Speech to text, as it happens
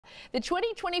The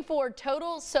 2024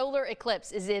 total solar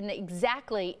eclipse is in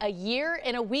exactly a year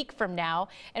and a week from now,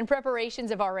 and preparations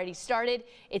have already started.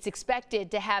 It's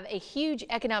expected to have a huge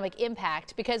economic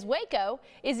impact because Waco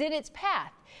is in its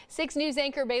path. 6 News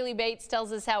anchor Bailey Bates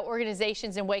tells us how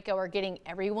organizations in Waco are getting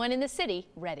everyone in the city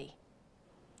ready.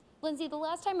 Lindsay, the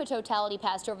last time a totality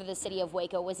passed over the city of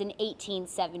Waco was in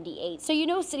 1878. So you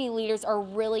know city leaders are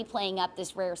really playing up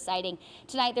this rare sighting.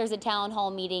 Tonight there's a town hall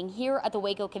meeting here at the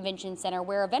Waco Convention Center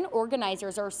where event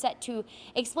organizers are set to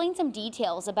explain some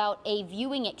details about a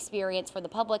viewing experience for the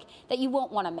public that you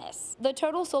won't want to miss. The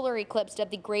total solar eclipse of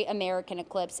the Great American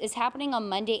Eclipse is happening on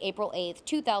Monday, April 8th,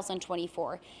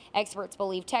 2024. Experts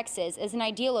believe Texas is an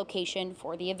ideal location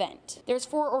for the event. There's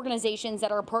 4 organizations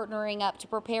that are partnering up to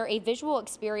prepare a visual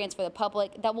experience for the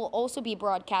public that will also be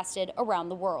broadcasted around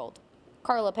the world.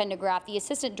 Carla Pendergraft, the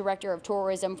Assistant Director of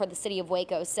Tourism for the City of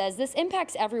Waco, says this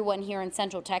impacts everyone here in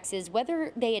Central Texas,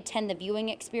 whether they attend the viewing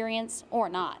experience or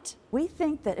not. We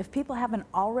think that if people haven't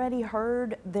already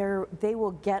heard, they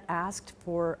will get asked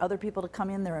for other people to come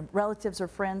in, their relatives or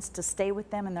friends, to stay with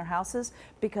them in their houses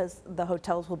because the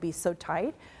hotels will be so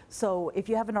tight. So if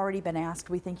you haven't already been asked,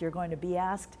 we think you're going to be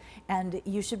asked, and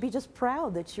you should be just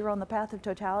proud that you're on the path of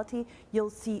totality. You'll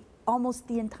see almost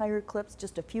the entire eclipse,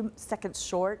 just a few seconds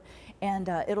short, and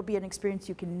it'll be an experience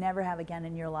you can never have again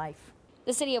in your life.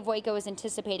 The city of Waco is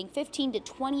anticipating 15,000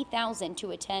 to 20,000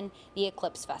 to attend the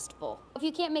Eclipse Festival. If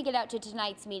you can't make it out to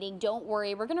tonight's meeting, don't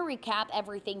worry. We're going to recap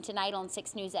everything tonight on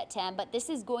 6 News at 10, but this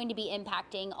is going to be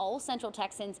impacting all Central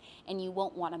Texans, and you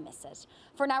won't want to miss it.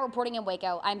 For now, reporting in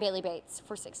Waco, I'm Bailey Bates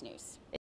for 6 News.